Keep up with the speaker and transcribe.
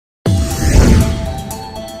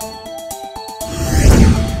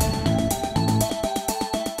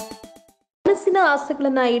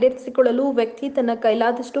ಆಸೆಗಳನ್ನು ಈಡೇರಿಸಿಕೊಳ್ಳಲು ವ್ಯಕ್ತಿ ತನ್ನ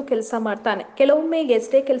ಕೈಲಾದಷ್ಟು ಕೆಲಸ ಮಾಡ್ತಾನೆ. ಕೆಲವೊಮ್ಮೆ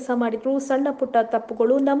ಎಷ್ಟೇ ಕೆಲಸ ಮಾಡಿದ್ರೂ ಸಣ್ಣ ಪುಟ್ಟ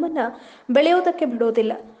ತಪ್ಪುಗಳು ನಮ್ಮನ್ನ ಬೆಳೆಯೋದಕ್ಕೆ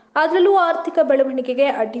ಬಿಡೋದಿಲ್ಲ. ಅದರಲ್ಲೂ ಆರ್ಥಿಕ ಬೆಳವಣಿಗೆಗೆ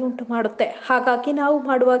ಅಡ್ಡಿಯುಂಟು ಮಾಡುತ್ತೆ. ಹಾಗಾಗಿ ನಾವು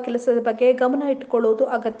ಮಾಡುವ ಕೆಲಸದ ಬಗ್ಗೆ ಗಮನ ಇಟ್ಟುಕೊಳ್ಳೋದು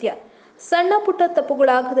ಅಗತ್ಯ. ಸಣ್ಣ ಪುಟ್ಟ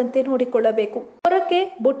ತಪ್ಪುಗಳಾಗದಂತೆ ನೋಡಿಕೊಳ್ಳಬೇಕು.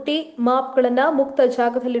 ಹೊರಕ್ಕೆ ಬುಟ್ಟಿ ಮಾಪ್ಗಳನ್ನ ಮುಕ್ತ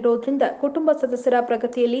ಜಾಗದಲ್ಲಿಡೋದ್ರಿಂದ ಕುಟುಂಬ ಸದಸ್ಯರ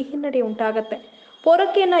ಪ್ರಗತಿಯಲ್ಲಿ ಹಿನ್ನಡೆ ಉಂಟಾಗತ್ತೆ.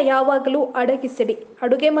 ಪೊರಕೆಯನ್ನ ಯಾವಾಗಲೂ ಅಡಗಿಸಿಡಿ.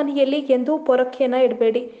 ಅಡುಗೆ ಮನೆಯಲ್ಲಿ ಎಂದೂ ಪೊರಕೆಯನ್ನ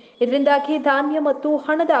ಇಡಬೇಡಿ. ಇದರಿಂದಾಗಿ ಧಾನ್ಯ ಮತ್ತು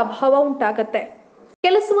ಹಣದ ಅಭಾವ ಉಂಟಾಗತ್ತೆ.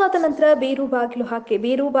 ಕೆಲಸವಾದ ನಂತರ ಬೀರು ಬಾಗಿಲು ಹಾಕಿ.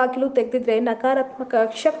 ಬೀರು ಬಾಗಿಲು ತೆಗೆದಿದ್ರೆ ನಕಾರಾತ್ಮಕ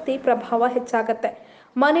ಶಕ್ತಿ ಪ್ರಭಾವ ಹೆಚ್ಚಾಗತ್ತೆ.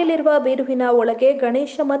 ಮನೆಯಲ್ಲಿರುವ ಬೀರುವಿನ ಒಳಗೆ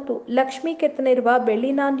ಗಣೇಶ ಮತ್ತು ಲಕ್ಷ್ಮೀ ಕೆತ್ತನೆ ಇರುವ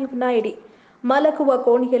ಬೆಳ್ಳಿ ನಾಣ್ಯವನ್ನ ಇಡಿ. ಮಲಗುವ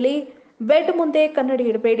ಕೋಣೆಯಲ್ಲಿ ಬೆಡ್ ಮುಂದೆ ಕನ್ನಡಿ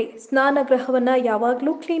ಇಡಬೇಡಿ. ಸ್ನಾನಗೃಹವನ್ನ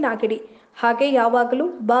ಯಾವಾಗಲೂ ಕ್ಲೀನ್ ಆಗಿಡಿ. ಹಾಗೆ ಯಾವಾಗಲೂ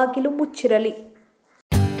ಬಾಗಿಲು ಮುಚ್ಚಿರಲಿ.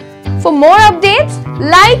 For more updates,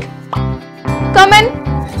 like, comment,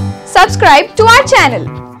 subscribe to our channel.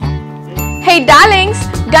 Hey darlings,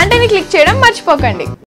 గంటని click చేయడం మర్చిపోకండి.